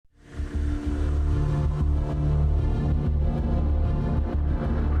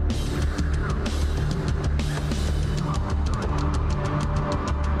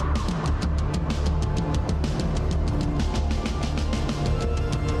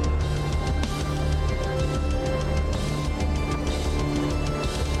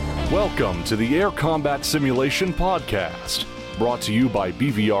Welcome to the Air Combat Simulation Podcast, brought to you by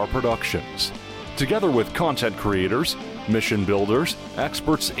BVR Productions. Together with content creators, mission builders,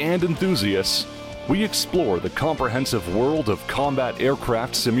 experts, and enthusiasts, we explore the comprehensive world of combat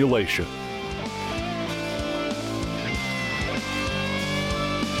aircraft simulation.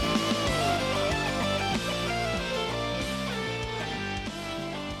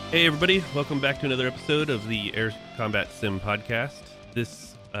 Hey everybody, welcome back to another episode of the Air Combat Sim Podcast. This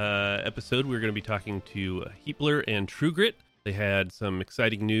episode we're going to be talking to Heatblur and TrueGrit. They had some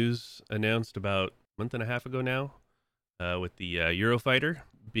exciting news announced about a month and a half ago now with the Eurofighter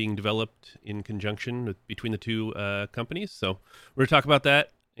being developed in conjunction between the two companies. So we're going to talk about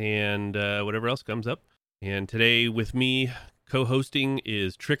that and whatever else comes up. And today with me co-hosting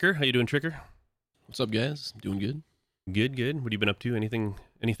is Tricker. How you doing, Tricker? What's up, guys? Doing good. Good. What have you been up to? Anything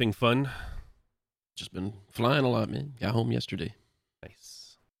fun? Just been flying a lot, man. Got home yesterday. Nice.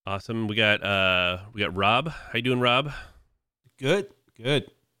 Awesome. We got Rob. How you doing, Rob? Good.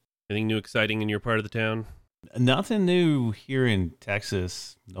 Anything new exciting in your part of the town? Nothing new here in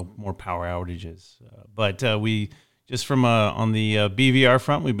Texas. No more power outages. But we just from on the BVR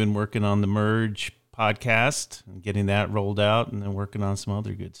front, we've been working on the Merge podcast and getting that rolled out, and then working on some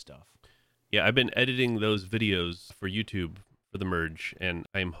other good stuff. Yeah, I've been editing those videos for YouTube for the Merge, and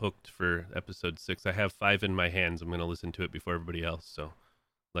I'm hooked for episode 6. I have 5 in my hands. I'm going to listen to it before everybody else, so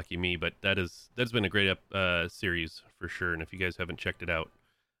lucky me. But that's been a great series for sure, and if you guys haven't checked it out,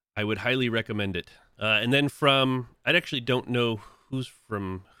 I would highly recommend it. And then I actually don't know who's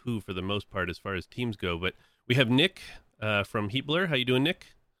from who for the most part as far as teams go, but we have Nick from Heatblur. How you doing,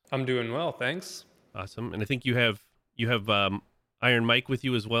 Nick? I'm doing well, thanks. Awesome. And I think you have Iron Mike with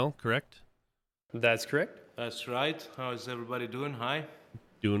you as well, correct? That's correct. That's right. How is everybody doing? Hi.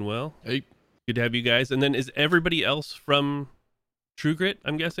 Doing well. Hey. Good to have you guys. And then is everybody else from TrueGrit,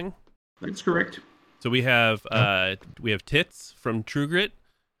 I'm guessing? That's correct. So we have Tits from TrueGrit.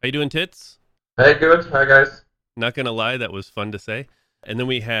 How you doing, Tits? Hey, good. Hi, guys. Not gonna lie, that was fun to say. And then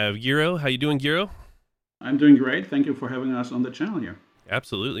we have Giro. How you doing, Giro? I'm doing great. Thank you for having us on the channel here.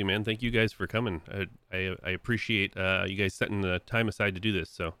 Absolutely, man. Thank you guys for coming. I appreciate you guys setting the time aside to do this.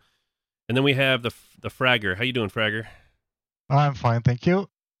 So, and then we have the Fragger. How you doing, Fragger? I'm fine, thank you.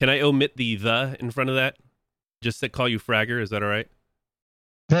 Can I omit the in front of that? Just to call you Fragger. Is that all right?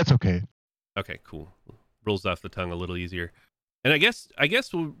 That's okay. Okay, cool. Rolls off the tongue a little easier. And I guess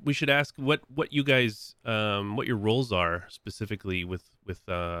we should ask what you guys what your roles are specifically with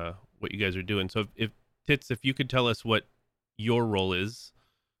what you guys are doing. So if Tits, if you could tell us what your role is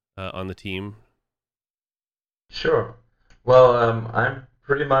on the team. Sure. Well, I'm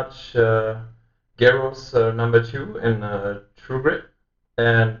pretty much Gero's number 2 in TrueGrit,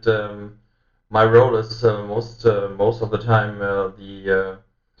 and my role is most of the time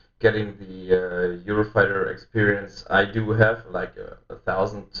getting the Eurofighter experience. I do have like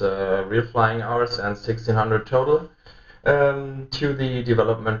 1,000 real flying hours and 1,600 total to the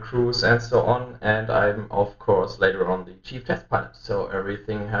development crews and so on, and I'm of course later on the chief test pilot, so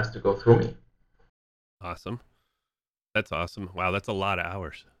everything has to go through me. Awesome. That's awesome. Wow, that's a lot of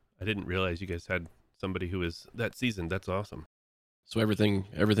hours. I didn't realize you guys had somebody who is that seasoned. That's awesome. So everything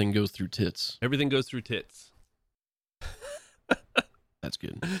goes through Tits. Everything goes through Tits. That's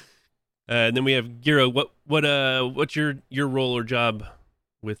good. And then we have Giro. What's your role or job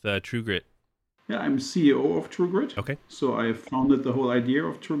with TrueGrit? Yeah, I'm CEO of TrueGrit. Okay. So I founded the whole idea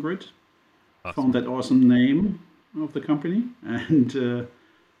of TrueGrit. Awesome. Found that awesome name of the company, and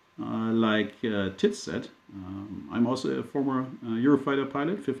like Tits said, I'm also a former Eurofighter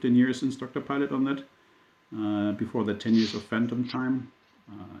pilot, 15 years instructor pilot on that. Before that, 10 years of Phantom time,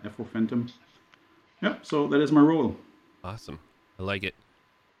 F4 Phantom. Yeah, so that is my role. Awesome. I like it.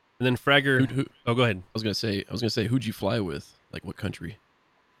 And then Fragger. Oh, go ahead. I was gonna say, who'd you fly with? Like what country?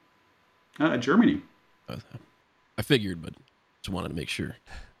 Germany. I figured, but just wanted to make sure.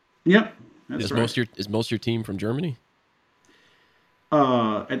 Yeah, that's is right. Is most of your team from Germany?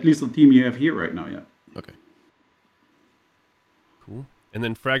 At least the team you have here right now, yeah. Okay. Cool. And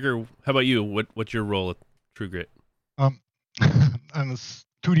then Fragger, how about you? What's your role at TrueGrit? I'm a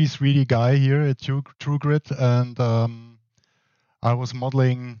 2D 3D guy here at TrueGrit, and I was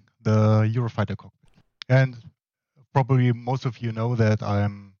modeling the Eurofighter cockpit. And probably most of you know that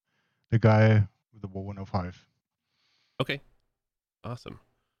I'm the guy with the 105. Okay. Awesome.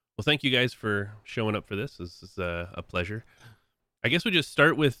 Well, thank you guys for showing up for this. This is a pleasure. I guess we just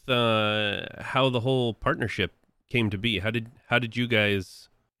start with how the whole partnership came to be. How did you guys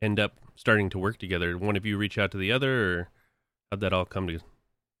end up starting to work together? Did one of you reach out to the other, or how'd that all come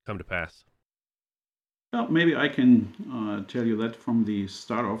to pass? Well, maybe I can tell you that from the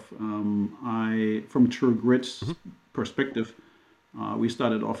start off. From True Grit's perspective, we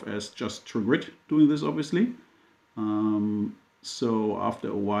started off as just True Grit doing this, obviously. So after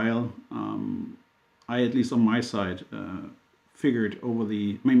a while, I, at least on my side, figured over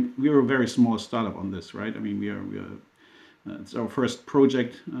I mean, we were a very small startup on this, right? I mean, it's our first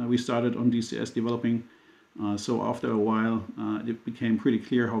project we started on DCS developing. So after a while, it became pretty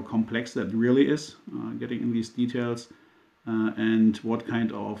clear how complex that really is, getting in these details, and what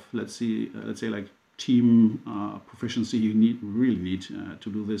kind of, let's say like team proficiency you really need to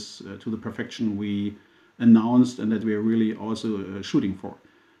do this to the perfection we announced and that we are really also shooting for.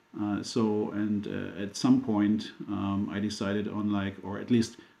 At some point, I decided on or at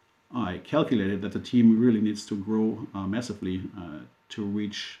least I calculated that the team really needs to grow massively to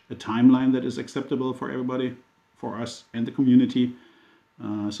reach a timeline that is acceptable for everybody, for us and the community.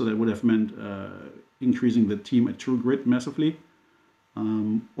 So that would have meant increasing the team at True Grit massively,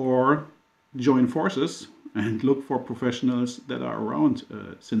 or join forces and look for professionals that are around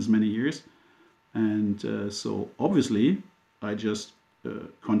since many years. And so obviously I just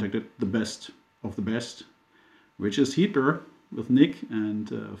contacted the best of the best, which is Heatblur, with Nick, and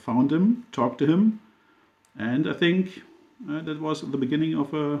found him, talked to him, and I think that was the beginning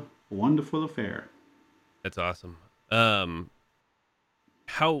of a wonderful affair. That's awesome.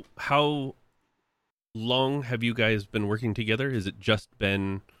 How long have you guys been working together? Has it just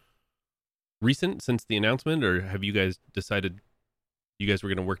been recent since the announcement, or have you guys decided you guys were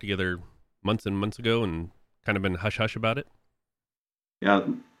going to work together months and months ago and kind of been hush hush about it? Yeah,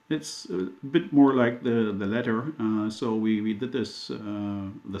 it's a bit more like the latter. So we did this,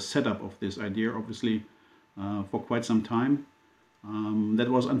 the setup of this idea, obviously, for quite some time. That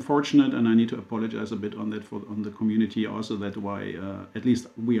was unfortunate, and I need to apologize a bit on that on the community also. That why at least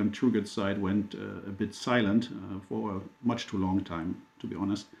we on TrueGrit's side went a bit silent for a much too long time, to be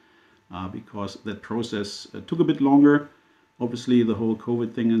honest, because that process took a bit longer. Obviously, the whole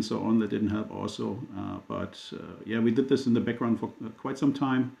COVID thing and so on, that didn't help also. But yeah, we did this in the background for quite some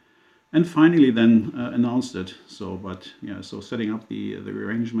time, and finally then announced it. So setting up the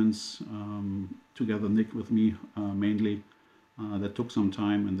arrangements together, Nick with me mainly, that took some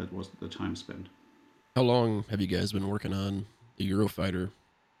time, and that was the time spent. How long have you guys been working on the Eurofighter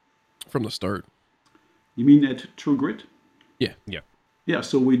from the start? You mean at True Grit? Yeah. Yeah,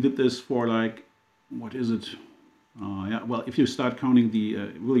 so we did this for what is it? Well, if you start counting the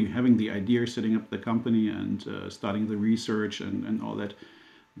really having the idea, setting up the company, and starting the research and all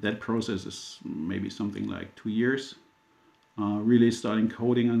that process is maybe something like 2 years. Really starting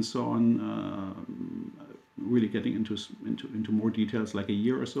coding and so on, really getting into more details, like a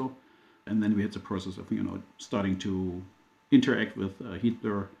year or so, and then we had the process of starting to interact with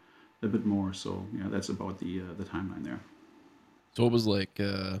Heatblur a bit more. So yeah, that's about the timeline there. So what was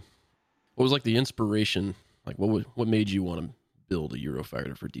the inspiration? Like what made you want to build a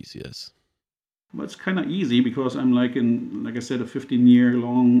Eurofighter for DCS? Well, it's kind of easy because I'm like I said, a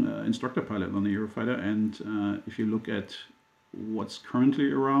 15-year-long instructor pilot on the Eurofighter, and if you look at what's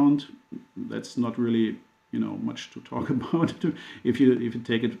currently around, that's not really much to talk about. If you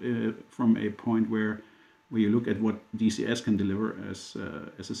take it from a point where you look at what DCS can deliver as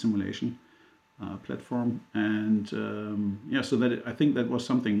a simulation platform, and so that I think that was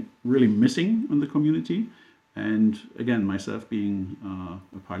something really missing in the community. And again, myself being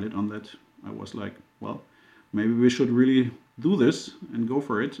a pilot on that, I was like, well, maybe we should really do this and go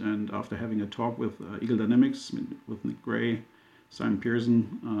for it. And after having a talk with Eagle Dynamics, with Nick Gray, Simon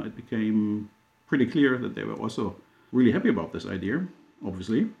Pearson, it became pretty clear that they were also really happy about this idea,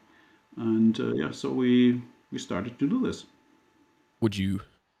 obviously. And so we started to do this. Would you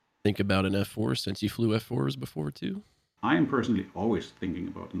think about an F4 since you flew F4s before too? I am personally always thinking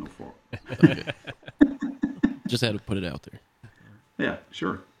about an F4. Okay. Just had to put it out there. Yeah,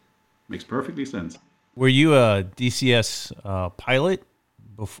 sure. Makes perfectly sense. Were you a DCS pilot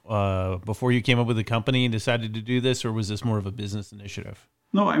before you came up with the company and decided to do this, or was this more of a business initiative?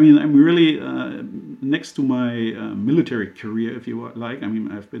 No, I mean, I'm really next to my military career, if you like. I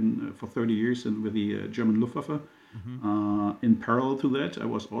mean, I've been for 30 years with the German Luftwaffe. In parallel to that, I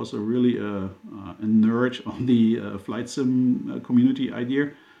was also really a nerd on the flight sim community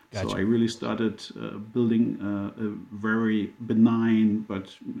idea. Gotcha. So I really started building a very benign,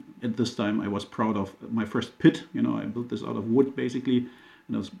 but at this time I was proud of my first pit. I built this out of wood basically,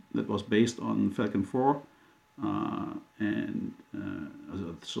 and that was based on Falcon 4.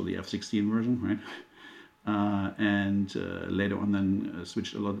 So the F-16 version, right? And later on then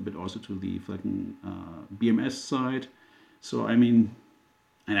switched a little bit also to the Falcon BMS side. So I mean,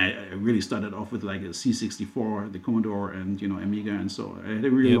 and I really started off with like a C64, the Commodore, and Amiga, and so I had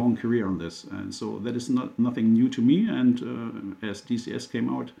a really long career on this, and so that is nothing new to me. And as DCS came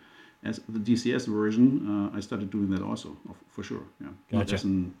out, as the DCS version, I started doing that also, for sure. Yeah, not Gotcha. as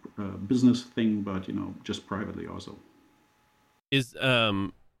a business thing, but just privately also. Is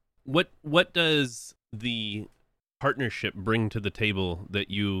what does the partnership bring to the table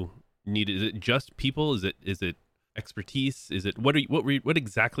that you need? Is it just people? Is it expertise? Is it what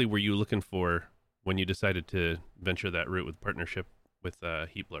exactly were you looking for when you decided to venture that route with partnership with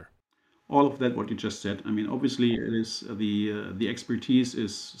Heatblur? All of that, what you just said. I mean, obviously, it is the expertise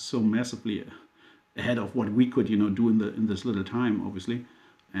is so massively ahead of what we could, do in this little time, obviously,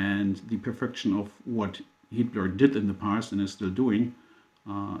 and the perfection of what Heatblur did in the past and is still doing.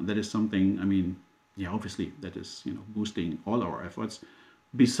 That is something. I mean, yeah, obviously, that is boosting all our efforts.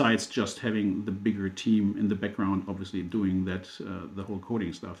 Besides just having the bigger team in the background, obviously doing that the whole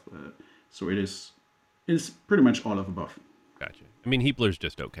coding stuff. So it's pretty much all of above. Gotcha. I mean, Heatblur's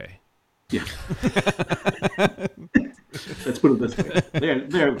just okay. Yeah. Let's put it this way.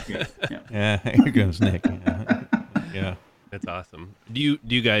 They're okay. Yeah. Yeah, here goes Nick. Yeah. That's awesome. Do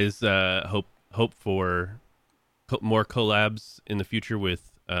you guys hope for more collabs in the future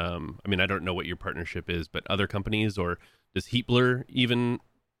with? I mean, I don't know what your partnership is, but other companies, or does Heatblur even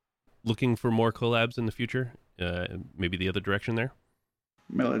looking for more collabs in the future? Maybe the other direction there.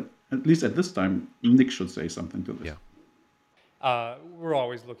 Well, at least at this time, Nick should say something to this. Yeah. We're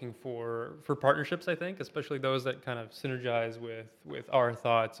always looking for partnerships, I think, especially those that kind of synergize with our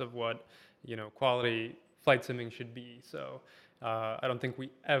thoughts of what quality flight simming should be. So I don't think we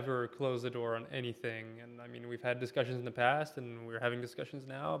ever close the door on anything. And I mean, we've had discussions in the past, and we're having discussions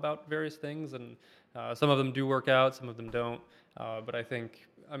now about various things, and some of them do work out, some of them don't. But I think,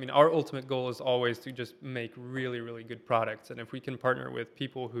 I mean, our ultimate goal is always to just make really, really good products. And if we can partner with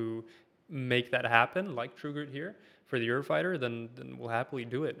people who make that happen, like True Grit here for the Eurofighter, then we'll happily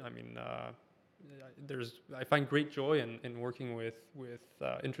do it. I mean, I find great joy in working with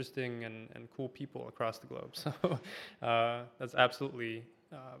interesting and cool people across the globe. So that's absolutely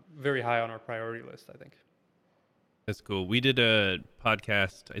very high on our priority list, I think. That's cool. We did a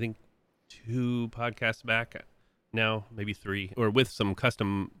podcast, I think 2 podcasts back now, maybe 3, or with some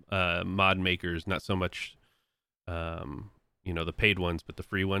custom mod makers, not so much the paid ones, but the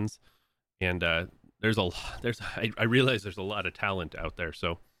free ones. And I realize there's a lot of talent out there.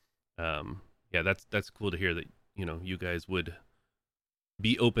 So yeah, that's cool to hear that you guys would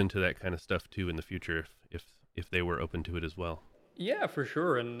be open to that kind of stuff too in the future if they were open to it as well. Yeah, for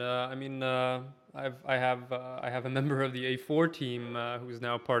sure. And I mean, I have a member of the A4 team who's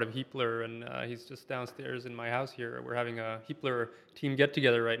now part of Heatblur, and he's just downstairs in my house here. We're having a Heatblur team get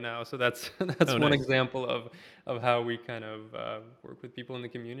together right now, so that's one nice. example of how we kind of work with people in the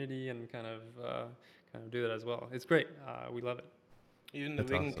community and kind of do that as well. It's great. We love it. Even the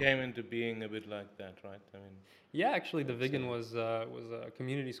That's Vigan awesome. came into being a bit like that, right? I mean, Yeah, actually, the Vigan was a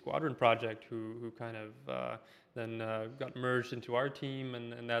community squadron project who kind of then got merged into our team,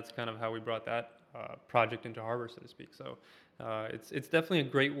 and that's kind of how we brought that project into Harbor, so to speak. So it's definitely a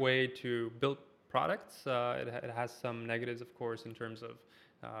great way to build products. It has some negatives, of course, in terms of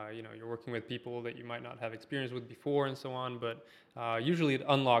you're working with people that you might not have experience with before and so on, but usually it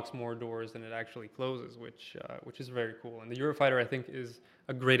unlocks more doors than it actually closes, which is very cool. And the Eurofighter, I think, is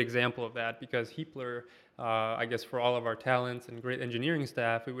a great example of that, because Heatblur, I guess for all of our talents and great engineering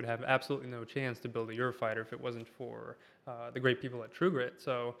staff, we would have absolutely no chance to build a Eurofighter if it wasn't for the great people at True Grit.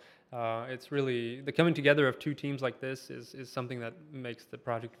 So it's really, the coming together of 2 teams like this is something that makes the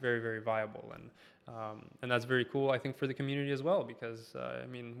project very, very viable. And that's very cool, I think, for the community as well, because, I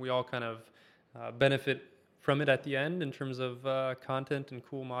mean, we all kind of benefit from it at the end in terms of content and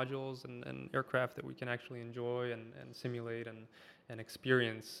cool modules and aircraft that we can actually enjoy and simulate and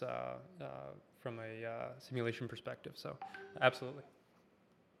experience from a simulation perspective. So, absolutely.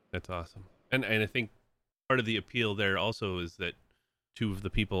 That's awesome. And I think part of the appeal there also is that 2 of the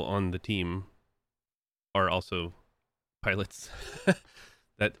people on the team are also pilots.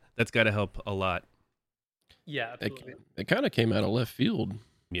 That's got to help a lot. Yeah, absolutely. It kind of came out of left field.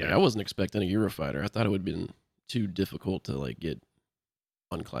 Yeah. Like, I wasn't expecting a Eurofighter. I thought it would have been too difficult to like get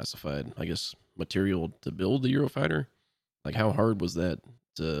unclassified, I guess, material to build the Eurofighter. Like, how hard was that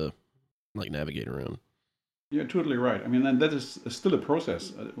to like navigate around? You're totally right. I mean, and that is still a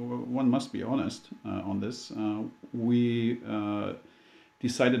process. One must be honest on this. We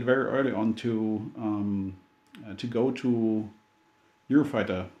decided very early on to go to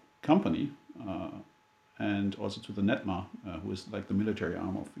Eurofighter company and also to the NETMA, who is like the military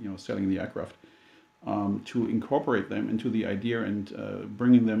arm of selling the aircraft, to incorporate them into the idea and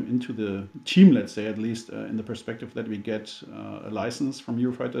bringing them into the team, let's say, at least in the perspective that we get a license from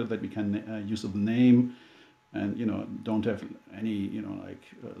Eurofighter, that we can use the name, and don't have any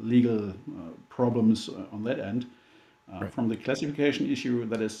legal problems on that end. Right. From the classification issue,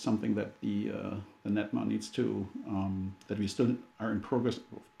 that is something that the NETMA needs to that we still are in progress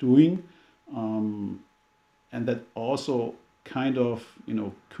of doing, and that also kind of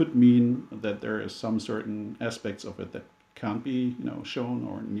could mean that there is some certain aspects of it that can't be shown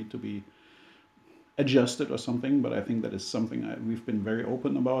or need to be adjusted or something. But I think that is something we've been very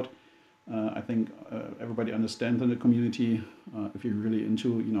open about. I think everybody understands in the community, if you're really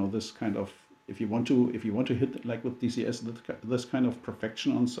into this kind of, if you want to hit, like with DCS, this kind of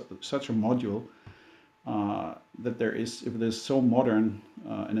perfection on such a module, that there is, if it is so modern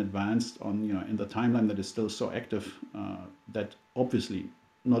and advanced on in the timeline that is still so active, that obviously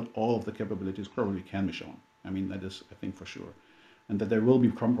not all of the capabilities probably can be shown. I mean, that is, I think, for sure, and that there will be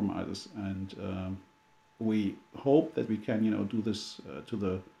compromises, and we hope that we can do this to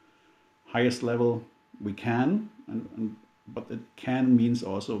the highest level we can, but it can means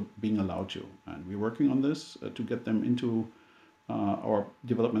also being allowed to, and we're working on this to get them into our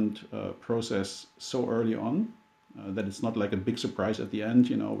development process so early on that it's not like a big surprise at the end,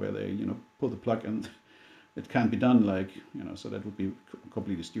 where they pull the plug and it can't be done, so that would be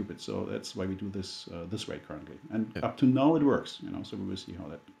completely stupid. So that's why we do this this way currently, and up to now it works, so we will see how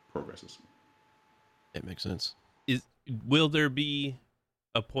that progresses. It makes sense. Will there be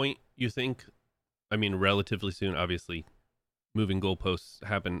a point, you think? I mean, relatively soon, obviously, moving goalposts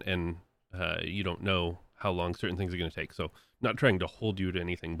happen, and you don't know how long certain things are going to take. So, not trying to hold you to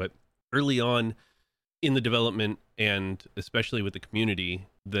anything, but early on in the development, and especially with the community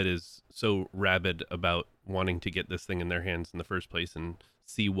that is so rabid about wanting to get this thing in their hands in the first place and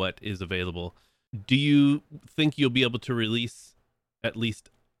see what is available, do you think you'll be able to release at least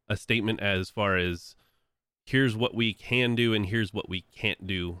a statement as far as here's what we can do and here's what we can't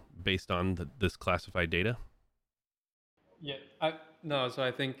do based on this classified data? Yeah, So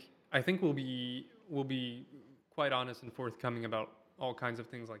I think we'll be quite honest and forthcoming about all kinds of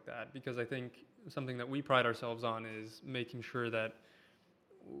things like that, because I think something that we pride ourselves on is making sure that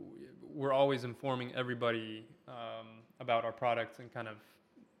we're always informing everybody about our products and kind of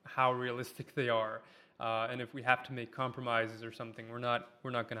how realistic they are. And if we have to make compromises or something, we're not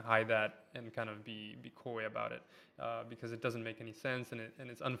going to hide that and kind of be coy about it, because it doesn't make any sense, and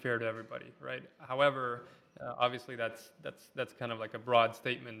it's unfair to everybody, right? However, obviously that's kind of like a broad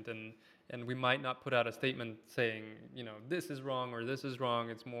statement, and we might not put out a statement saying this is wrong or this is wrong.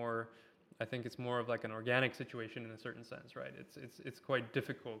 I think it's more of like an organic situation in a certain sense, right? It's quite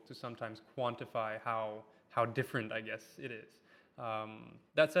difficult to sometimes quantify how different, I guess, it is.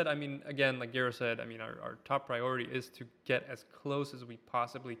 That said, I mean, again, like Gero said, I mean, our top priority is to get as close as we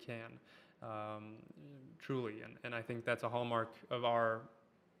possibly can, truly. And I think that's a hallmark of our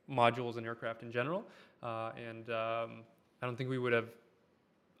modules and aircraft in general. And I don't think we would have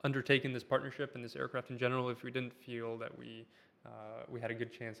undertaken this partnership and this aircraft in general if we didn't feel that we had a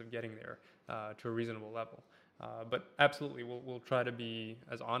good chance of getting there to a reasonable level. But absolutely, we'll try to be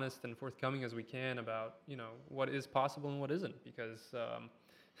as honest and forthcoming as we can about what is possible and what isn't, because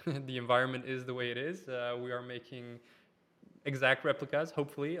the environment is the way it is. We are making exact replicas,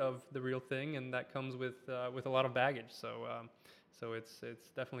 hopefully, of the real thing, and that comes with a lot of baggage. So it's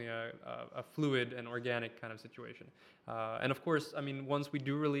definitely a fluid and organic kind of situation. And of course, I mean, once we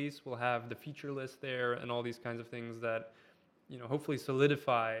do release, we'll have the feature list there and all these kinds of things that hopefully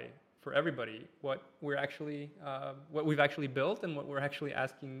solidify for everybody what we've actually built and what we're actually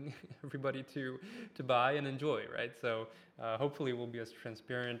asking everybody to buy and enjoy, right? So hopefully we'll be as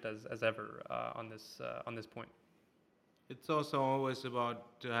transparent as ever on this point. It's also always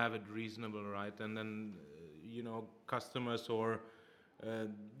about to have it reasonable, right? And then customers or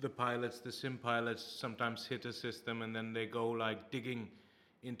the pilots, the sim pilots, sometimes hit a system and then they go like digging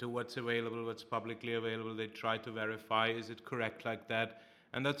into what's available, what's publicly available. They try to verify, is it correct like that?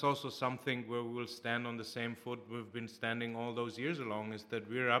 And that's also something where we will stand on the same foot we've been standing all those years along, is that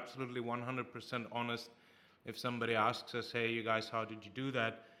we're absolutely 100% honest. If somebody asks us, hey, you guys, how did you do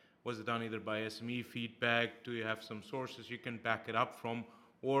that? Was it done either by SME feedback? Do you have some sources you can back it up from?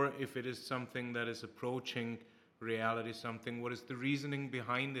 Or if it is something that is approaching reality, what is the reasoning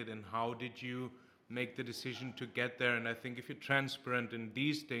behind it, and how did you make the decision to get there? And I think if you're transparent in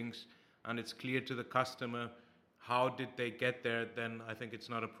these things and it's clear to the customer how did they get there, then I think it's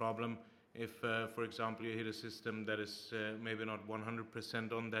not a problem. If, for example, you hit a system that is maybe not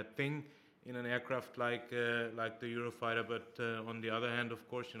 100% on that thing in an aircraft like the Eurofighter, but on the other hand, of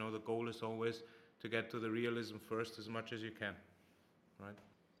course, the goal is always to get to the realism first as much as you can, right?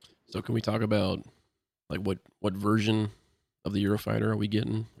 So can we talk about like what version of the Eurofighter are we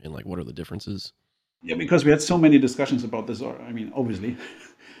getting, and like what are the differences? Yeah, because we had so many discussions about this. I mean, obviously,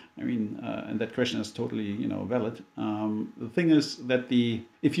 and that question is totally, valid. The thing is that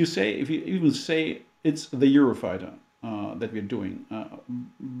if you even say it's the Eurofighter that we're doing,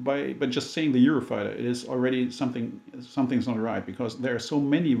 by just saying the Eurofighter, it is already something's not right, because there are so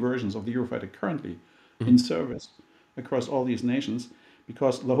many versions of the Eurofighter currently in service across all these nations.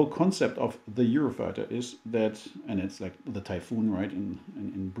 Because the whole concept of the Eurofighter is that, and it's like the Typhoon, right,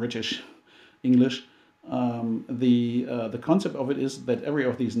 in British English. The concept of it is that every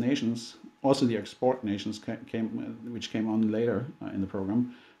of these nations, also the export nations, which came on later in the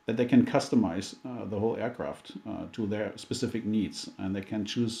program, that they can customize the whole aircraft to their specific needs, and they can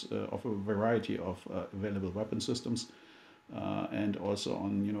choose of a variety of available weapon systems, and also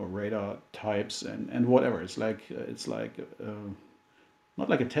on radar types and whatever. It's like not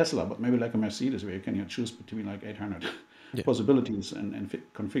like a Tesla, but maybe like a Mercedes, where you can choose between like 800 possibilities and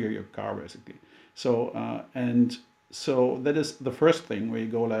configure your car basically. So that is the first thing, where you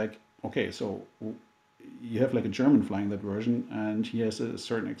go like, okay, so you have like a German flying that version, and he has a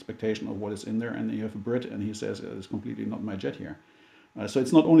certain expectation of what is in there, and then you have a Brit, and he says it's completely not my jet here. So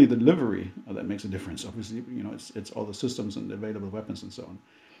it's not only the delivery that makes a difference. Obviously, it's all the systems and available weapons and so on.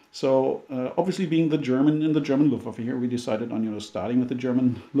 So obviously, being the German in the German Luftwaffe here, we decided on starting with the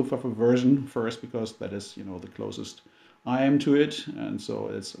German Luftwaffe version first, because that is the closest I am to it, and so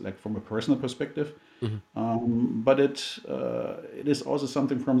it's like from a personal perspective. But it is also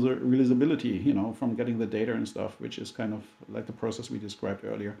something from the realizability, from getting the data and stuff, which is kind of like the process we described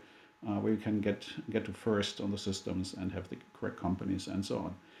earlier, where you can get to first on the systems and have the correct companies and so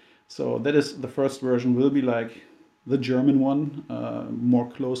on. So that is the first version, will be like the German one, more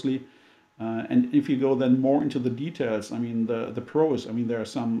closely. And if you go then more into the details, I mean, the pros, I mean, there are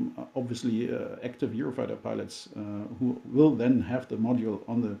some obviously active Eurofighter pilots who will then have the module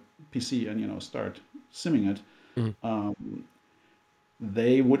on the PC and start simming it.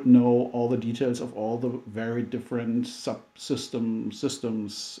 They would know all the details of all the very different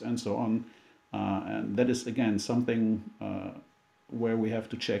systems and so on. And that is again something where we have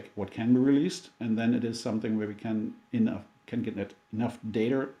to check what can be released, and then it is something where we can get enough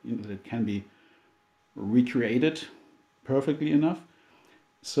data that it can be recreated perfectly enough.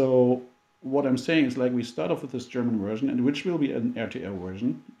 So what I'm saying is, like, we start off with this German version, and which will be an air-to-air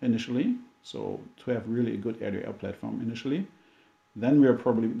version initially, so to have really a good air-to-air platform initially. Then we are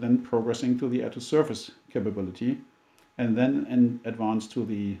probably then progressing to the air-to-surface capability, and then advance to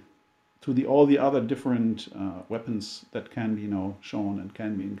all the other different weapons that can be shown and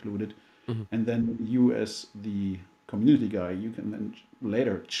can be included. And then you, as the community guy, you can then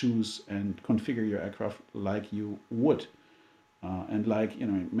later choose and configure your aircraft like you would. And like,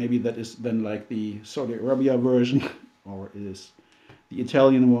 maybe that is then like the Saudi Arabia version, or it is the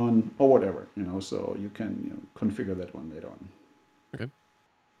Italian one, or whatever, so you can configure that one later on. Okay.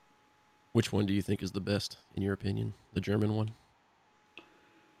 Which one do you think is the best, in your opinion? The German one?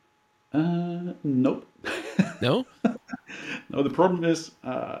 Nope. No? No, the problem is,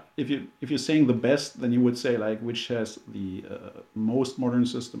 if you're saying the best, then you would say like which has the most modern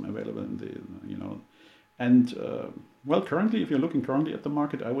system available in the and well, currently, if you're looking currently at the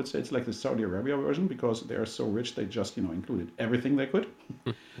market, I would say it's like the Saudi Arabia version, because they are so rich, they just included everything they could.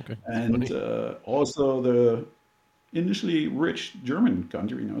 Okay. And also the initially rich German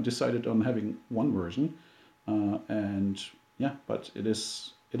country, decided on having one version, and yeah, but it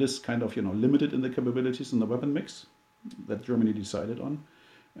is kind of limited in the capabilities in the weapon mix that Germany decided on,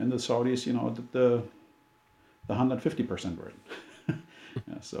 and the Saudis did the 150% version.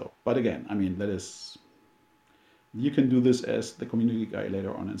 Yeah, so, but again, I mean, that is, you can do this as the community guy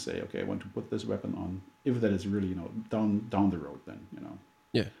later on and say, okay, I want to put this weapon on, if that is really down the road, then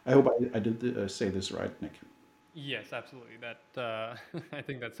Yeah. I hope I did say this right, Nick. Yes, absolutely. That I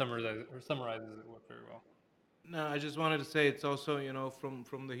think that summarizes it very well. No, I just wanted to say it's also,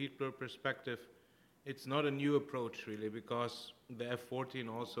 from the Heatblur perspective, it's not a new approach really, because the F-14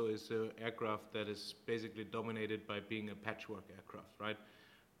 also is an aircraft that is basically dominated by being a patchwork aircraft, right?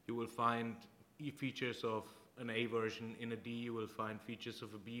 You will find features of an A version in a D, you will find features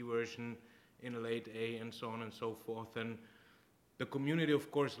of a B version in a late A, and so on and so forth. And the community, of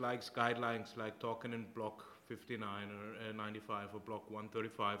course, likes guidelines like talking in block 59 or 95 or block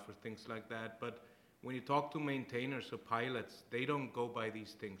 135 or things like that. But when you talk to maintainers or pilots, they don't go by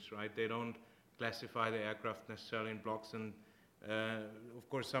these things, right? They don't classify the aircraft necessarily in blocks. And of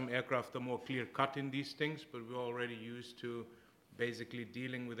course, some aircraft are more clear cut in these things, but we're already used to basically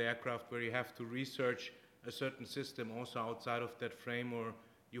dealing with aircraft where you have to research a certain system also outside of that frame, or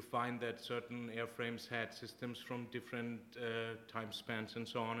you find that certain airframes had systems from different time spans and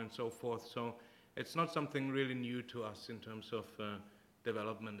so on and so forth. So it's not something really new to us in terms of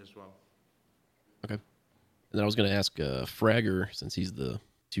development as well. Okay. And then I was going to ask Fragger, since he's the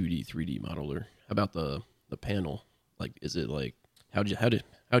 2D, 3D modeler, about the panel. Like, is it like,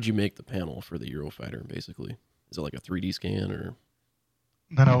 how'd you make the panel for the Eurofighter, basically? Is it like a 3D scan or?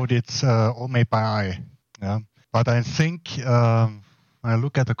 No, it's all made by eye. Yeah, but I think when I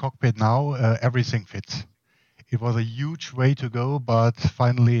look at the cockpit now, everything fits. It was a huge way to go, but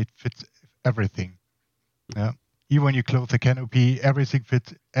finally it fits everything. Yeah, even when you close the canopy, everything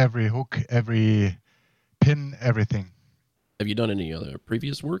fits. Every hook, every pin, everything. Have you done any other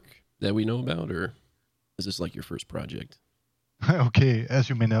previous work that we know about, or is this like your first project? Okay, as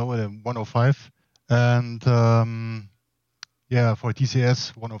you may know, 105, and yeah, for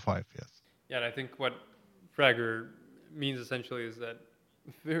TCS 105, yes. Yeah, and I think what Fragger means essentially is that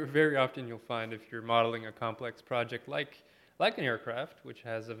very, very often you'll find if you're modeling a complex project like an aircraft, which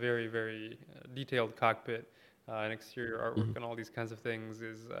has a very, very detailed cockpit and exterior artwork and all these kinds of things,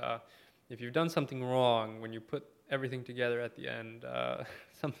 is if you've done something wrong, when you put everything together at the end,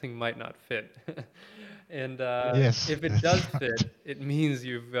 something might not fit. And Yes, if it does fit, it means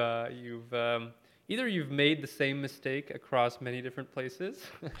either you've made the same mistake across many different places,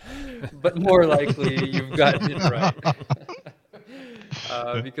 but more likely you've gotten it right.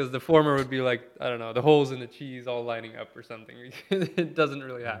 Because the former would be like, I don't know, the holes in the cheese all lining up or something. It doesn't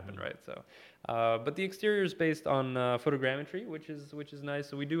really happen, right? So, but the exterior is based on photogrammetry, which is nice.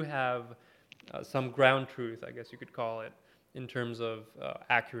 So we do have some ground truth, I guess you could call it, in terms of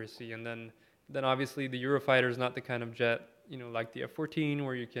accuracy. And then obviously the Eurofighter is not the kind of jet, like the F-14,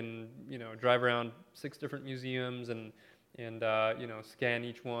 where you can, drive around 6 different museums and scan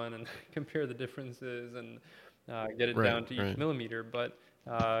each one and compare the differences and get it down to each millimeter. But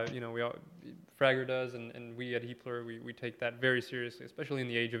Fragger does, and we at Heatblur, we take that very seriously, especially in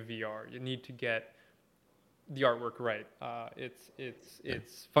the age of VR. You need to get the artwork right.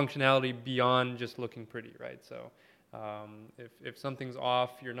 It's functionality beyond just looking pretty, right? So if something's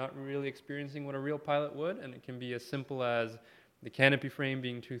off, you're not really experiencing what a real pilot would, and it can be as simple as the canopy frame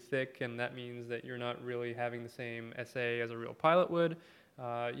being too thick, and that means that you're not really having the same SA as a real pilot would,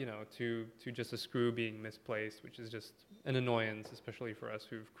 to just a screw being misplaced, which is just an annoyance, especially for us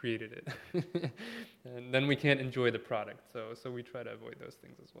who've created it. And then we can't enjoy the product, so we try to avoid those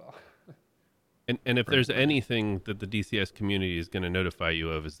things as well. And if there's anything that the DCS community is going to notify you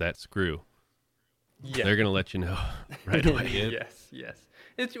of, is that screw. Yeah. They're going to let you know right away. Yes.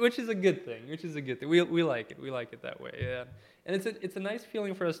 Which is a good thing. We like it. We like it that way. Yeah. And it's a nice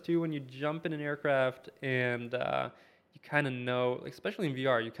feeling for us too when you jump in an aircraft and you kind of know, especially in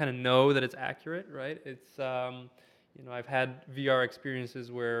VR, you kind of know that it's accurate, right? It's I've had VR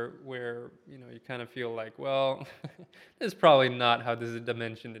experiences where you kind of feel like, well, this is probably not how this is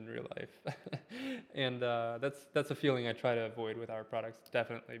dimensioned in real life. And that's a feeling I try to avoid with our products,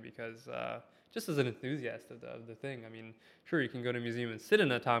 definitely, because just as an enthusiast of the thing, I mean, sure, you can go to a museum and sit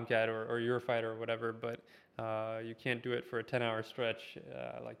in a Tomcat or Eurofighter or whatever, but you can't do it for a 10-hour stretch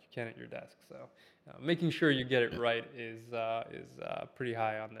like you can at your desk. So making sure you get it right is pretty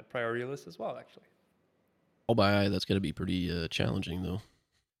high on the priority list as well, actually. All by eye, that's going to be pretty challenging, though.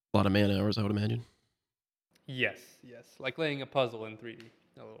 A lot of man hours, I would imagine. Yes. Like laying a puzzle in 3D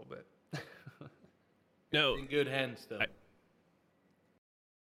a little bit. No. In good hands, though.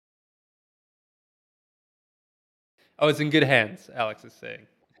 Oh, it's in good hands, Alex is saying.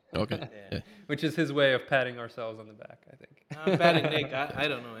 Okay. Yeah. Which is his way of patting ourselves on the back, I think. I'm patting Nick. I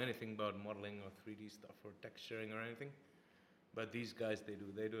don't know anything about modeling or 3D stuff or texturing or anything. But these guys, they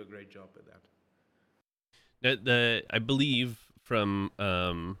do a great job with that. I believe from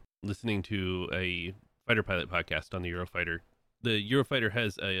listening to a fighter pilot podcast on the Eurofighter, the Eurofighter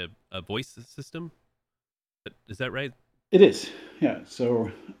has a voice system. Is that right? It is, yeah.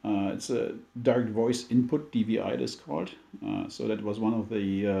 So it's a direct voice input, DVI it is called. So that was one of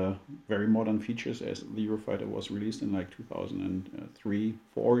the very modern features as the Eurofighter was released in like 2003,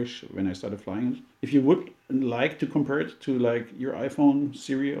 4-ish when I started flying it. If you would like to compare it to like your iPhone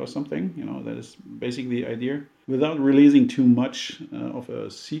Siri or something, that is basically the idea. Without releasing too much of a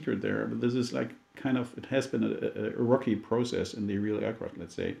secret there, but this is like kind of, it has been a rocky process in the real aircraft,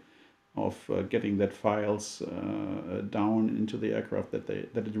 let's say, of getting that files down into the aircraft that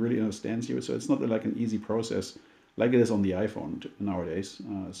it really understands you. So it's not like an easy process like it is on the iPhone nowadays.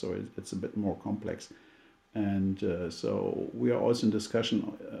 So it's a bit more complex. And so we are also in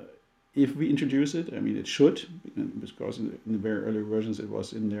discussion if we introduce it, I mean, it should, because in the very early versions it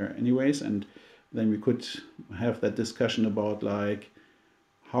was in there anyways, and then we could have that discussion about like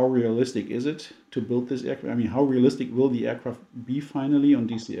how realistic is it to build this aircraft? I mean, how realistic will the aircraft be finally on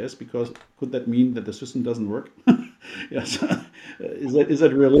DCS? Because could that mean that the system doesn't work? Yes, is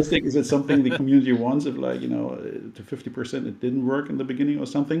that realistic? Is it something the community wants? If like to 50% it didn't work in the beginning or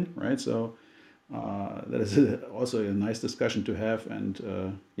something, right? So that is also a nice discussion to have,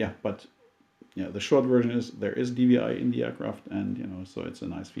 and but yeah, the short version is there is DVI in the aircraft, and so it's a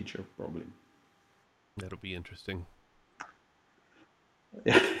nice feature probably. That'll be interesting.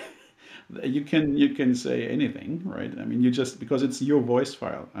 Yeah. You can say anything, right? I mean, you just because it's your voice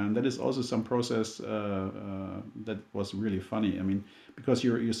file, and that is also some process that was really funny. I mean, because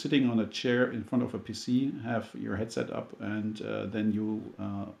you're sitting on a chair in front of a PC, have your headset up, and then you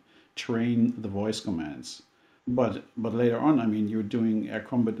train the voice commands. But later on, I mean, you're doing air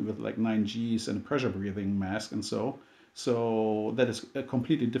combat with like 9Gs and pressure breathing mask, and so that is a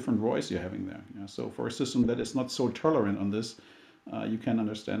completely different voice you're having there. So for a system that is not so tolerant on this, you can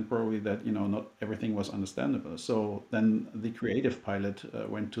understand probably that not everything was understandable. So then the creative pilot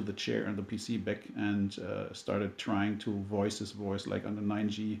went to the chair and the PC back and started trying to voice his voice like on the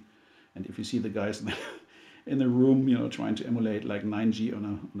 9G. And if you see the guys in the room, trying to emulate like 9G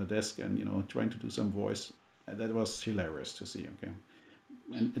on a desk and trying to do some voice, that was hilarious to see. Okay,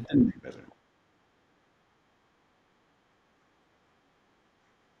 and it didn't make better.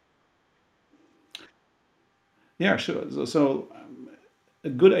 Yeah, sure. So a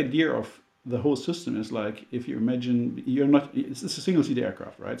good idea of the whole system is like if you imagine you're not it's a single seat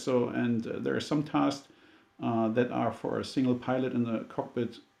aircraft, right? So and there are some tasks that are for a single pilot in the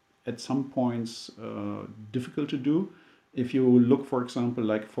cockpit at some points difficult to do. If you look, for example,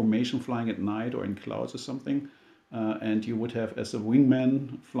 like formation flying at night or in clouds or something, and you would have as a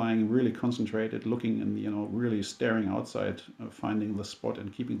wingman flying really concentrated, looking and really staring outside, finding the spot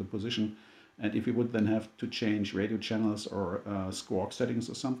and keeping the position. And if you would then have to change radio channels or squawk settings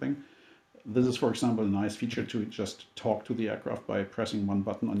or something, this is, for example, a nice feature to just talk to the aircraft by pressing one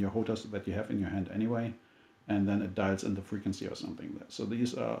button on your HOTAS that you have in your hand anyway, and then it dials in the frequency or something. So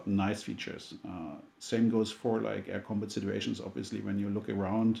these are nice features. Same goes for like air combat situations, obviously, when you look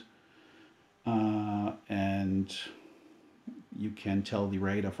around and you can tell the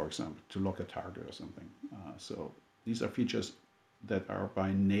radar, for example, to lock a target or something. So these are features that are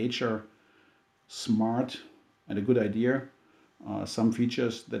by nature smart and a good idea. Some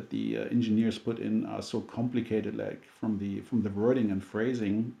features that the engineers put in are so complicated, like from the wording and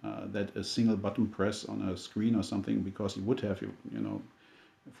phrasing, that a single button press on a screen or something, because you would have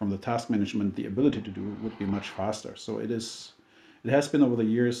from the task management the ability to do would be much faster. So it has been over the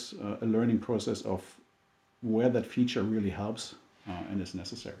years a learning process of where that feature really helps and is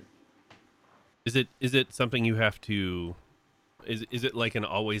necessary. Is it something you have to? Is it like an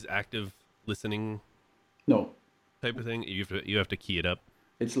always active listening No, type of thing? You have to key it up.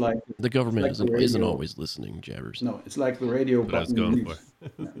 it's like The government the isn't radio. always listening, jabbers. No, it's like the radio What I was button. going for.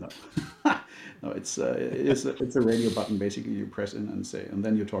 No, no, it's a radio button. Basically, you press in and say, and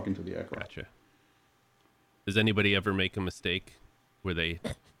then you're talking to the aircraft. Gotcha. Does anybody ever make a mistake where they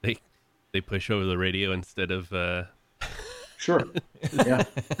push over the radio instead of? Sure. Yeah,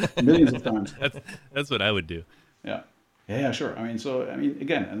 millions of times. That's what I would do. Yeah. Yeah, sure. I mean,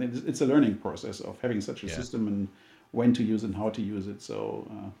 again, I mean, it's a learning process of having such a system and when to use it and how to use it. So,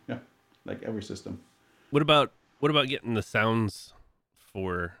 yeah, like every system. What about getting the sounds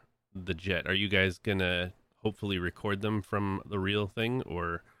for the jet? Are you guys gonna hopefully record them from the real thing,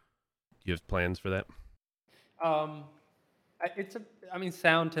 or do you have plans for that? I mean,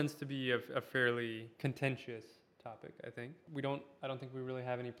 sound tends to be a fairly contentious topic. I don't think we really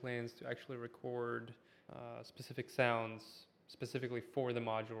have any plans to actually record specific sounds specifically for the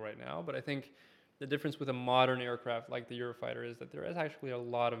module right now. But I think the difference with a modern aircraft like the Eurofighter is that there is actually a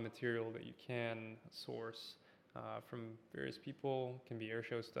lot of material that you can source from various people. It can be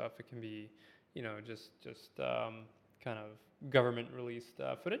airshow stuff. It can be, just kind of government released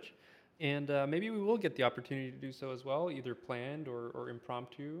footage. And maybe we will get the opportunity to do so as well, either planned or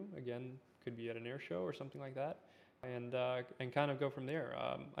impromptu. Again, could be at an air show or something like that, and kind of go from there.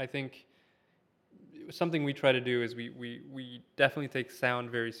 I think something we try to do is we definitely take sound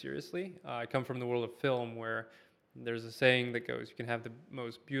very seriously. I come from the world of film where there's a saying that goes, you can have the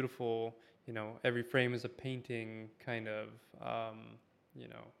most beautiful, every frame is a painting kind of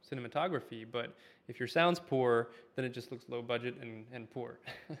cinematography. But if your sound's poor, then it just looks low budget and poor.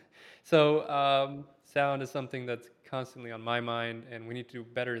 So sound is something that's constantly on my mind, and we need to do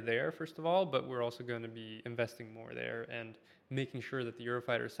better there, first of all, but we're also going to be investing more there and making sure that the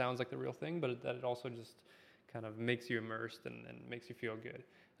Eurofighter sounds like the real thing, but that it also just kind of makes you immersed and makes you feel good.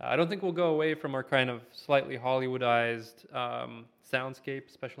 I don't think we'll go away from our kind of slightly Hollywoodized soundscape,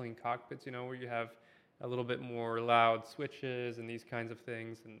 especially in cockpits, where you have a little bit more loud switches and these kinds of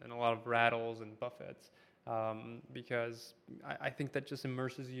things, and a lot of rattles and buffets, because I think that just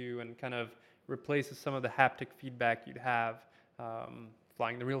immerses you and kind of replaces some of the haptic feedback you'd have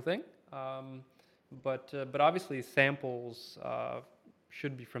flying the real thing. But obviously samples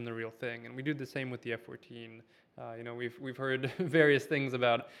should be from the real thing, and we do the same with the F-14. We've heard various things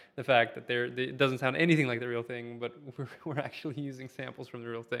about the fact that it doesn't sound anything like the real thing, but we're actually using samples from the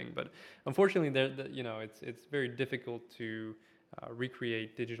real thing. But unfortunately, it's very difficult to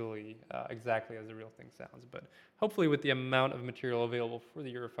recreate digitally exactly as the real thing sounds. But hopefully, with the amount of material available for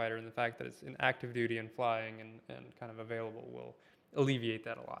the Eurofighter and the fact that it's in active duty and flying and kind of available, will alleviate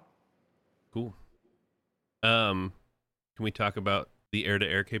that a lot. Cool. Can we talk about the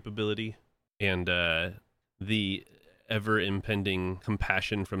air-to-air capability and the ever-impending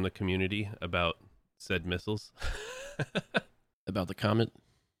compassion from the community about said missiles? About the Comet?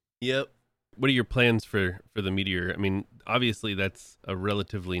 Yep. What are your plans for the Meteor? I mean, obviously that's a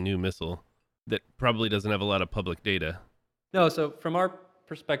relatively new missile that probably doesn't have a lot of public data. No, so from our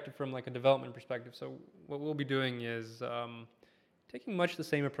perspective, from like a development perspective, so what we'll be doing is taking much the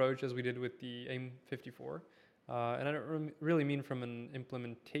same approach as we did with the AIM-54. And I don't really mean from an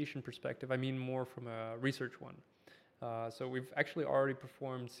implementation perspective. I mean more from a research one. So we've actually already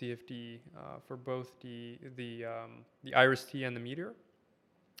performed CFD for both the IRIS-T and the Meteor,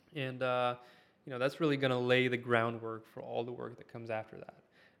 and that's really going to lay the groundwork for all the work that comes after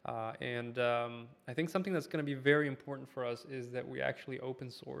that. And I think something that's going to be very important for us is that we actually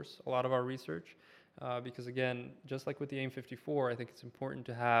open source a lot of our research, because again, just like with the AIM-54, I think it's important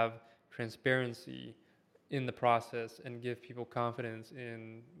to have transparency in the process and give people confidence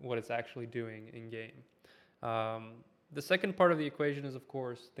in what it's actually doing in game. The second part of the equation is, of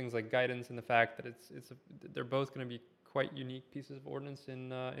course, things like guidance and the fact that they're both going to be quite unique pieces of ordnance in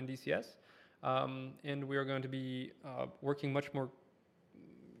DCS, and we are going to be working much more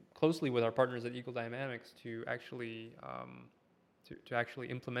closely with our partners at Eagle Dynamics to actually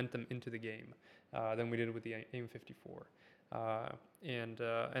implement them into the game than we did with the AIM-54.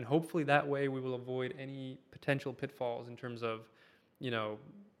 And hopefully that way we will avoid any potential pitfalls in terms of,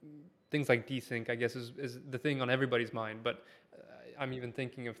 things like desync, I guess, is the thing on everybody's mind. But I'm even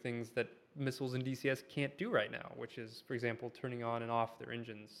thinking of things that missiles in DCS can't do right now, which is, for example, turning on and off their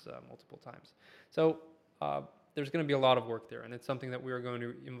engines multiple times. So there's going to be a lot of work there, and it's something that we are going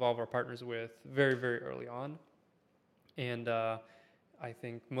to involve our partners with very, very early on. And I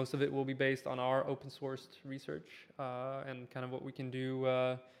think most of it will be based on our open sourced research and kind of what we can do,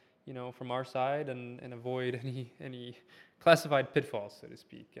 from our side, and avoid any classified pitfalls, so to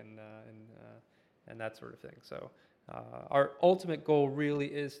speak, and that sort of thing. So our ultimate goal really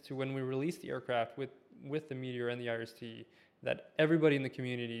is to, when we release the aircraft with the Meteor and the IRIS-T, that everybody in the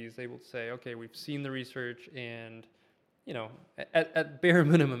community is able to say, okay, we've seen the research, and at bare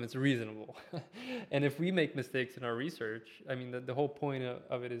minimum, it's reasonable. And if we make mistakes in our research, I mean, the whole point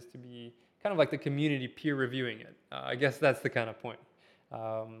of it is to be kind of like the community peer reviewing it. I guess that's the kind of point.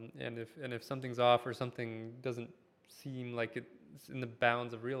 And if something's off or something doesn't seem like it's in the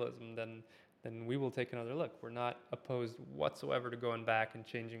bounds of realism, then we will take another look. We're not opposed whatsoever to going back and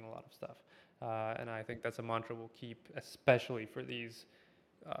changing a lot of stuff. And I think that's a mantra we'll keep, especially for these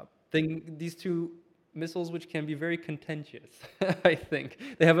two missiles, which can be very contentious. I think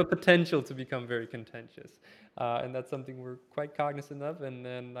they have a potential to become very contentious, and that's something we're quite cognizant of. And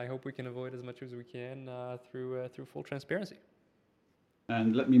then I hope we can avoid as much as we can through full transparency.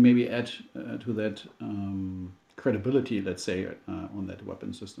 And let me maybe add to that credibility, let's say, on that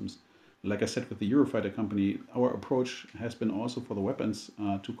weapon systems. Like I said, with the Eurofighter company, our approach has been also for the weapons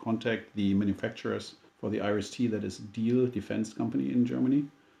to contact the manufacturers for the IRIS-T, that is Diehl Defense Company in Germany,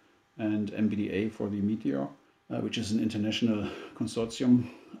 and MBDA for the Meteor, which is an international consortium.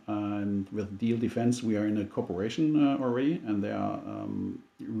 And with Diehl Defense, we are in a cooperation already, and they are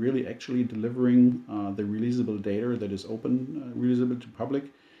really actually delivering the releasable data that is open, releasable to public.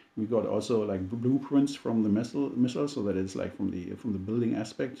 We got also like blueprints from the missile, so that it's like from the building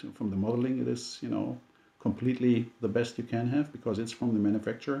aspect, from the modeling, it is completely the best you can have, because it's from the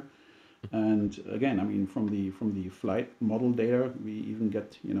manufacturer. And again, I mean, from the flight model data, we even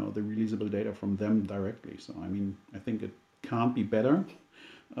get the releasable data from them directly. So I mean, I think can't be better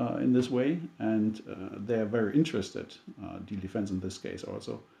in this way, and they're very interested, Deal Defense in this case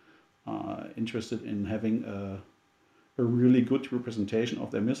also, interested in having a really good representation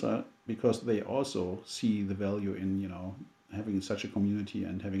of their missile, because they also see the value in, you know, having such a community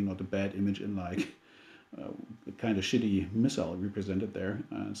and having not a bad image in like a kind of shitty missile represented there.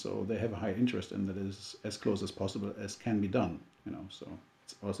 So they have a high interest in that is as close as possible as can be done, you know. So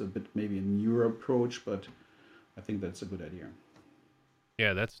it's also a bit maybe a newer approach, but I think that's a good idea.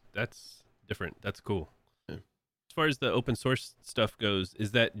 Yeah, that's different. That's cool. Yeah. As far as the open source stuff goes,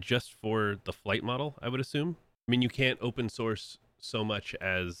 is that just for the flight model, I would assume? I mean, you can't open source so much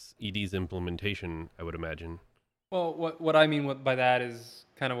as ED's implementation, I would imagine. Well, what I mean by that is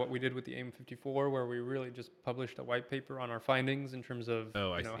kind of what we did with the AIM-54, where we really just published a white paper on our findings in terms of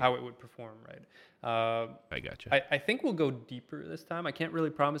how it would perform, right? I gotcha. I think we'll go deeper this time. I can't really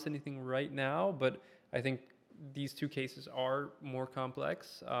promise anything right now, but I think these two cases are more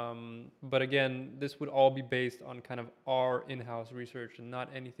complex. But again, this would all be based on kind of our in-house research and not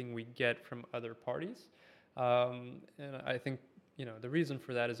anything we get from other parties. And I think, you know, the reason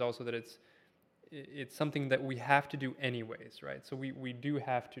for that is also that it's something that we have to do anyways, right? So we do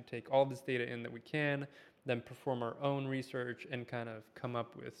have to take all this data in that we can, then perform our own research and kind of come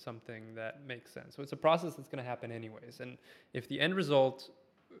up with something that makes sense. So it's a process that's going to happen anyways. And if the end result,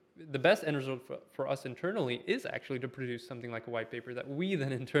 the best end result for us internally is actually to produce something like a white paper that we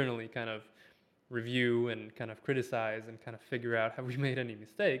then internally kind of review and kind of criticize and kind of figure out have we made any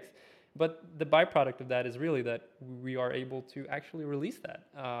mistakes. But the byproduct of that is really that we are able to actually release that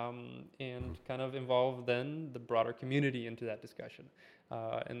and kind of involve then the broader community into that discussion.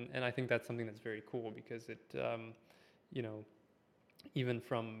 And I think that's something that's very cool because it, you know, even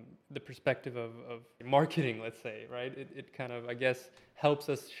from the perspective of marketing, let's say, right, it kind of, I guess, helps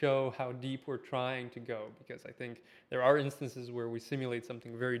us show how deep we're trying to go, because I think there are instances where we simulate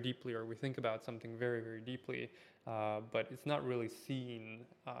something very deeply or we think about something very, very deeply, but it's not really seen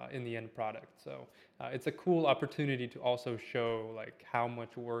in the end product. So it's a cool opportunity to also show like how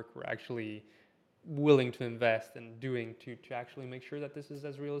much work we're actually willing to invest in doing to actually make sure that this is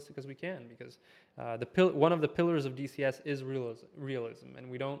as realistic as we can, because one of the pillars of DCS is realism, and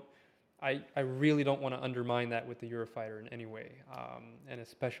we don't. I really don't want to undermine that with the Eurofighter in any way, and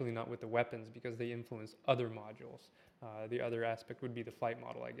especially not with the weapons, because they influence other modules. The other aspect would be the flight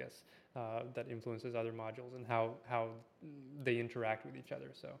model, I guess, that influences other modules and how they interact with each other.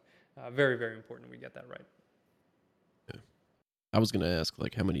 So very, very important we get that right. Yeah. I was going to ask,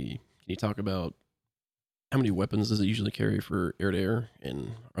 like, can you talk about how many weapons does it usually carry for air-to-air,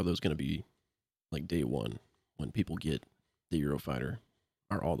 and are those going to be, like, day one when people get the Eurofighter?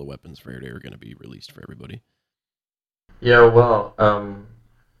 Are all the weapons for air-to-air going to be released for everybody? Yeah, well,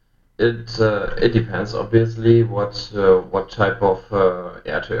 it depends obviously what type of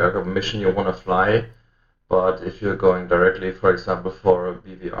air-to-air mission you want to fly. But if you're going directly, for example, for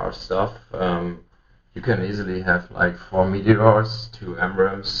BVR stuff, you can easily have like 4 Meteors, 2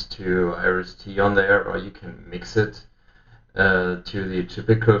 Amrams, 2 IRIS-T on there, or you can mix it to the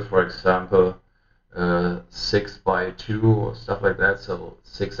typical, for example, 6x2 or stuff like that. So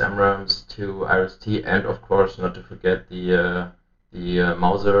 6 Amrams, 2 IRIS-T, and of course not to forget the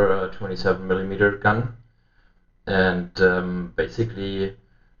Mauser 27mm gun. And basically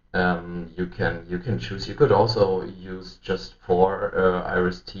you can choose. You could also use just 4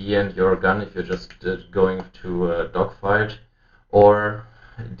 IRIS-T and your gun if you're just going to a dogfight, or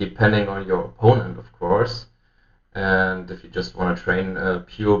depending on your opponent, of course. And if you just want to train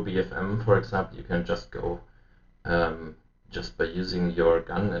pure BFM, for example, you can just go just by using your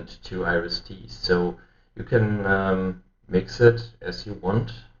gun and 2 IRIS-T. So you can mix it as you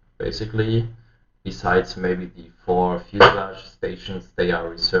want, basically. Besides maybe the 4 fuselage stations, they are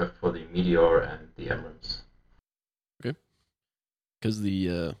reserved for the Meteor and the Amrams. Okay. Because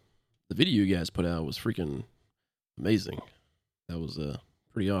the video you guys put out was freaking amazing. That was a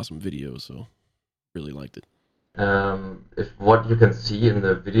pretty awesome video, so really liked it. If what you can see in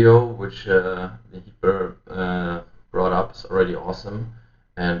the video, which the Heatblur brought up, is already awesome,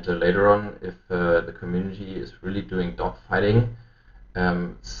 and later on, if the community is really doing dogfighting,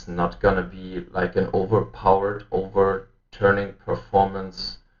 it's not gonna be like an overpowered, overturning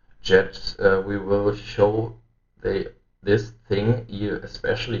performance jet. We will show this thing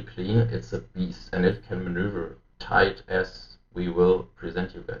especially clean. It's a beast, and it can maneuver tight, as we will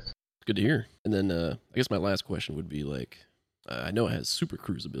present you guys. Good to hear. And then I guess my last question would be like, I know it has super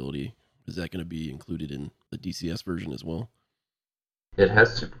cruise ability. Is that going to be included in the DCS version as well? It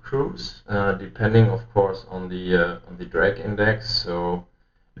has super cruise, depending, of course, on the drag index. So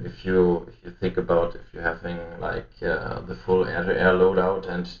If you think about if you're having like the full air-to-air loadout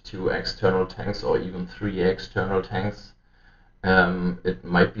and 2 external tanks or even 3 external tanks, it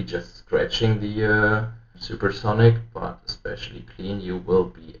might be just scratching the supersonic, but especially clean, you will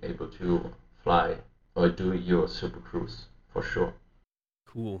be able to fly or do your super cruise for sure.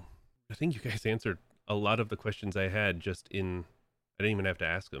 Cool. I think you guys answered a lot of the questions I had just in. I didn't even have to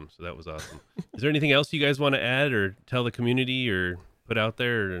ask them, so that was awesome. Is there anything else you guys want to add or tell the community or put out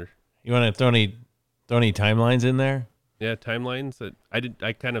there? Or, You want to throw any timelines in there? yeah, timelines that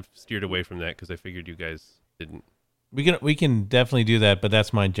I kind of steered away from that because I figured you guys didn't. We can definitely do that, but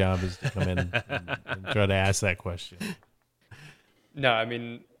that's my job is to come in and try to ask that question. No, I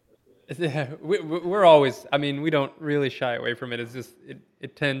mean, we're always. I mean, we don't really shy away from it. It's just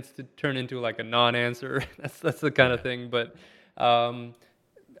it tends to turn into like a non-answer. That's the kind of thing. But um,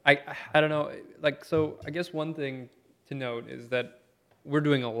 I don't know. Like, so I guess one thing to note is that we're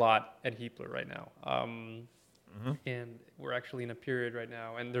doing a lot at Heatblur right now. And we're actually in a period right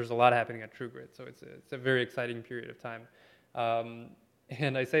now, and there's a lot happening at TrueGrid, so it's a very exciting period of time.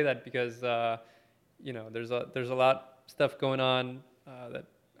 And I say that because there's a lot stuff going on that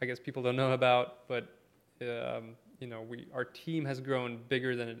I guess people don't know about, but our team has grown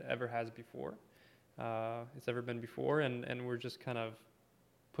bigger than it ever has before. It's ever been before, and we're just kind of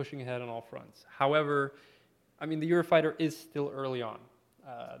pushing ahead on all fronts. However, I mean, the Eurofighter is still early on.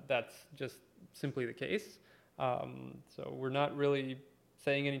 That's just simply the case. So we're not really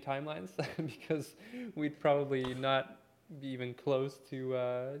saying any timelines because we'd probably not be even close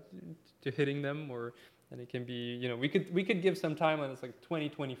to hitting them, and it can be, we could give some timelines like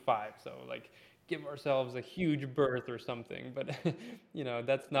 2025. So like give ourselves a huge berth or something, but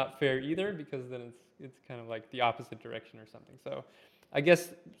that's not fair either because then it's kind of like the opposite direction or something. So I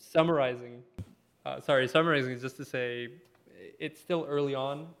guess summarizing is just to say it's still early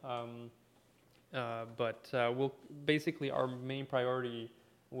on. But we'll basically our main priority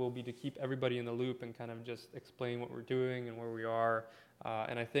will be to keep everybody in the loop and kind of just explain what we're doing and where we are.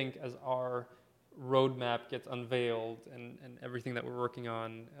 And I think as our roadmap gets unveiled and everything that we're working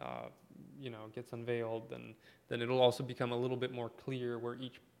on, gets unveiled, then it'll also become a little bit more clear where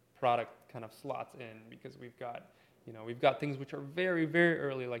each product kind of slots in because we've got things which are very, very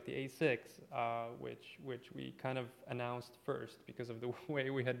early, like the A6, which we kind of announced first because of the way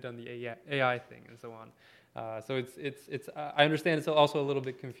we had done the AI thing and so on. So it's I understand it's also a little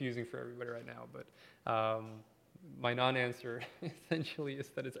bit confusing for everybody right now, but my non-answer essentially is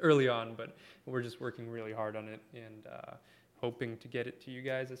that it's early on, but we're just working really hard on it and hoping to get it to you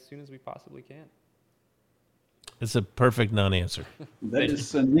guys as soon as we possibly can. It's a perfect non-answer. That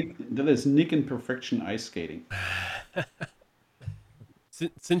is Nick in perfection ice skating.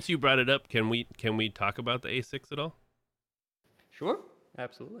 Since you brought it up, can we talk about the A6 at all? Sure,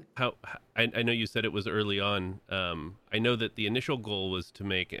 absolutely. I know you said it was early on. I know that the initial goal was to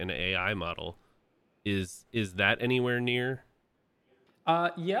make an AI model. Is that anywhere near?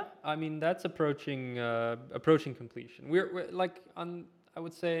 Yeah, I mean that's approaching completion. We're like on. I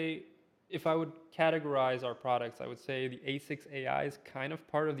would say, if I would categorize our products, I would say the A6 AI is kind of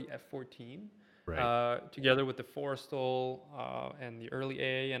part of the F14, Right. Together with the Forrestal and the early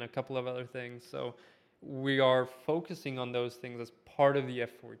A and a couple of other things. So we are focusing on those things as part of the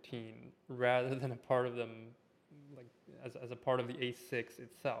F14 rather than a part of them, like as a part of the A6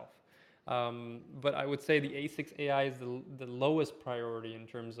 itself. But I would say the A6 AI is the lowest priority in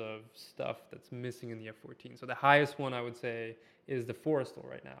terms of stuff that's missing in the F14. So the highest one I would say is the Forrestal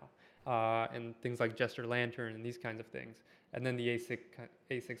right now, and things like Jester Lantern and these kinds of things. And then the A6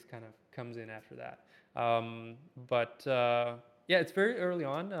 kind of comes in after that. Yeah, it's very early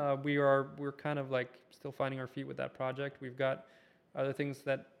on. We're kind of like still finding our feet with that project. We've got other things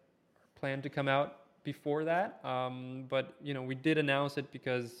that are planned to come out before that. But we did announce it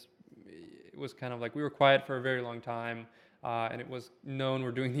because it was kind of like we were quiet for a very long time, and it was known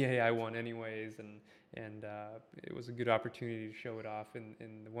we're doing the AI one anyways, and it was a good opportunity to show it off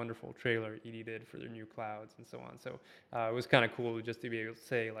in the wonderful trailer ED did for their new clouds and so on. So it was kind of cool just to be able to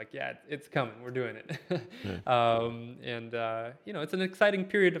say like, yeah, it's coming, we're doing it. It's an exciting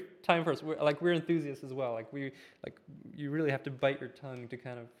period of time for us. We're enthusiasts as well. You really have to bite your tongue to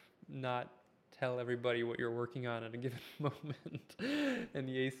kind of not tell everybody what you're working on at a given moment. And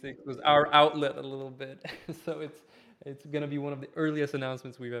the A6 was our outlet a little bit. So it's going to be one of the earliest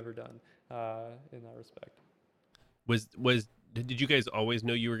announcements we've ever done in that respect. Did you guys always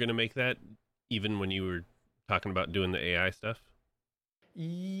know you were going to make that, even when you were talking about doing the AI stuff?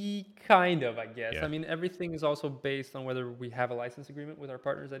 Kind of, I guess. Yeah. I mean, everything is also based on whether we have a license agreement with our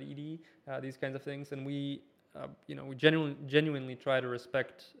partners at ED, these kinds of things. And we we genuinely try to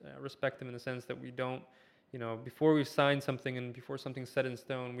respect them in the sense that we don't, before we sign something and before something's set in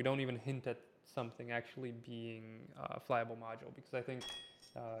stone, we don't even hint at something actually being a flyable module, because I think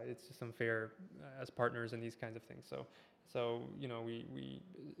it's just unfair as partners in these kinds of things. So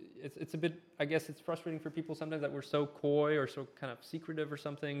it's a bit, I guess it's frustrating for people sometimes that we're so coy or so kind of secretive or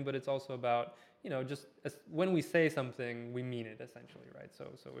something, but it's also about, just when we say something, we mean it essentially, right? So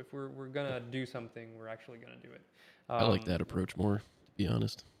if we're gonna do something, we're actually gonna do it. I like that approach more, to be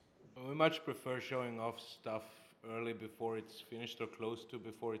honest. We much prefer showing off stuff early before it's finished or close to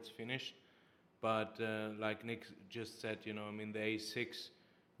before it's finished. But like Nick just said, the A6,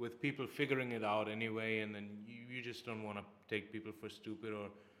 with people figuring it out anyway, and then you just don't want to take people for stupid or,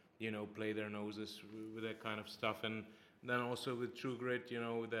 play their noses with that kind of stuff. And then also with TrueGrit,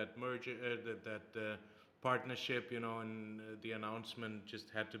 that merger, that partnership, and the announcement just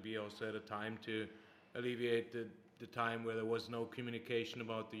had to be also at a time to alleviate the time where there was no communication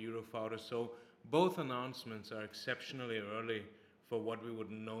about the Eurofighter. So both announcements are exceptionally early for what we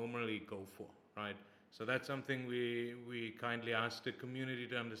would normally go for, right? So that's something we kindly ask the community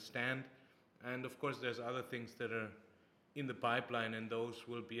to understand. And of course, there's other things that are in the pipeline, and those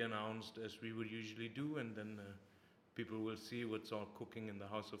will be announced as we would usually do, and then people will see what's all cooking in the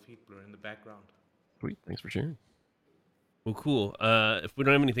house of Heatblur in the background. Sweet, thanks for sharing. Well, cool. If we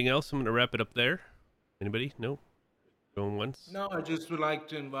don't have anything else, I'm going to wrap it up there. Anybody? No? Going once? No, I just would like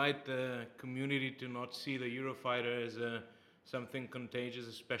to invite the community to not see the Eurofighter as something contagious,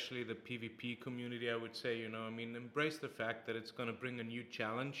 especially the PvP community, I would say. Embrace the fact that it's going to bring a new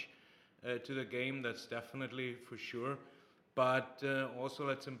challenge to the game, that's definitely for sure. But also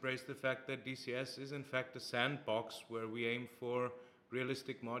let's embrace the fact that DCS is in fact a sandbox where we aim for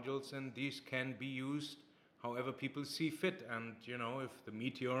realistic modules, and these can be used however people see fit. And if the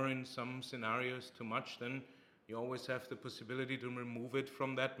Meteor in some scenarios is too much, then you always have the possibility to remove it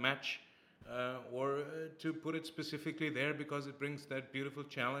from that match, or to put it specifically there because it brings that beautiful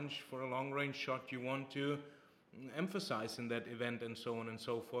challenge for a long-range shot you want to emphasize in that event, and so on and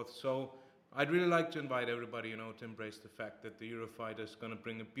so forth. So I'd really like to invite everybody, to embrace the fact that the Eurofighter is going to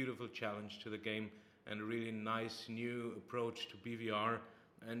bring a beautiful challenge to the game and a really nice new approach to BVR,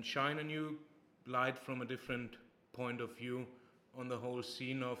 and shine a new light from a different point of view on the whole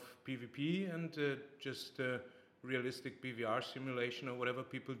scene of PvP and just realistic BVR simulation or whatever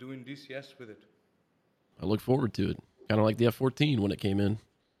people do in DCS with it. I look forward to it. Kind of like the F-14 when it came in.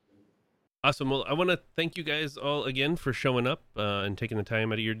 Awesome. Well, I want to thank you guys all again for showing up and taking the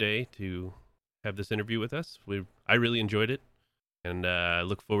time out of your day to have this interview with us. I really enjoyed it, and I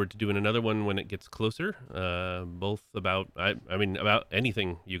look forward to doing another one when it gets closer, both about, about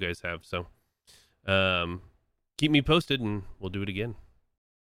anything you guys have. So keep me posted, and we'll do it again.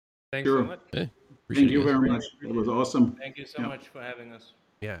 Thanks Sure. so much. Hey, Thank you it, very much. It was awesome. Thank you so much for having us.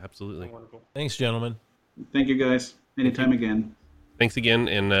 Yeah, absolutely. Wonderful. Thanks, gentlemen. Thank you, guys. Anytime again. Thanks again,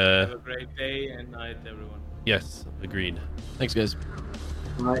 and Have a great day and night, everyone. yes, agreed. Thanks, guys.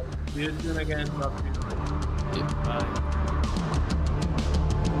 Bye. See you soon again. Love you. Yeah. Bye.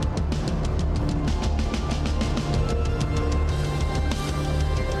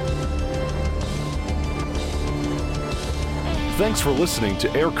 Thanks for listening to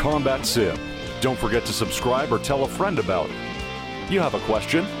Air Combat Sim. Don't forget to subscribe or tell a friend about it. You have a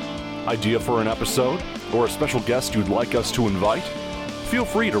question, idea for an episode, or a special guest you'd like us to invite? Feel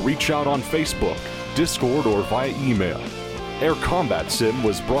free to reach out on Facebook, Discord, or via email. Air Combat Sim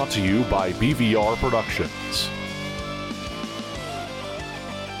was brought to you by BVR Productions.